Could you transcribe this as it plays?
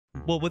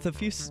Well, with a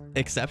few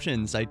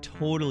exceptions, I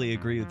totally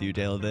agree with you,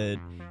 Dale, that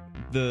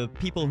the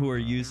people who are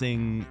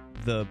using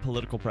the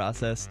political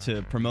process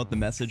to promote the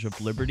message of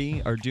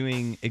liberty are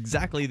doing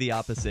exactly the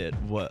opposite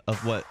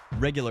of what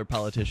regular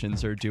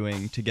politicians are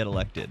doing to get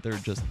elected. They're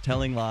just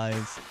telling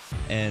lies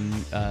and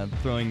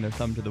throwing their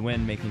thumb to the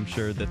wind, making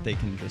sure that they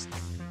can just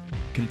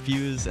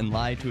confuse and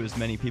lie to as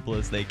many people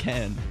as they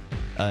can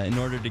in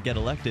order to get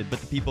elected. But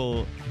the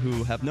people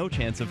who have no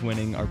chance of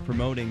winning are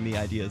promoting the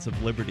ideas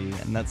of liberty,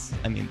 and that's,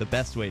 I mean, the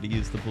best way to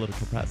use the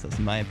political process,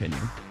 in my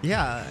opinion.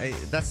 Yeah,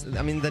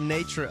 the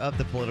nature of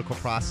the political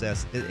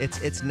process,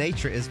 its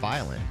nature is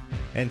violent.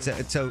 And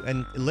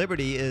so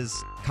liberty is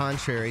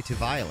contrary to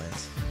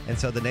violence. And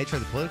so the nature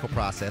of the political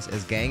process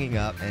is ganging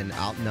up and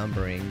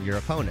outnumbering your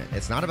opponent.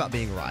 It's not about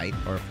being right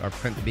or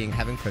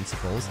having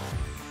principles.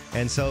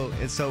 And so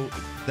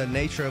the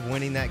nature of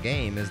winning that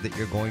game is that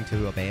you're going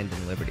to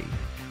abandon liberty.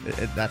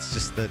 That's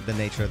just the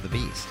nature of the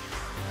beast.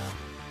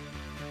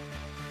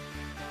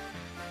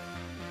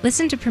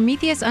 Listen to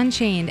Prometheus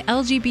Unchained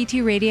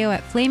LGBT radio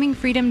at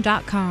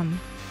flamingfreedom.com.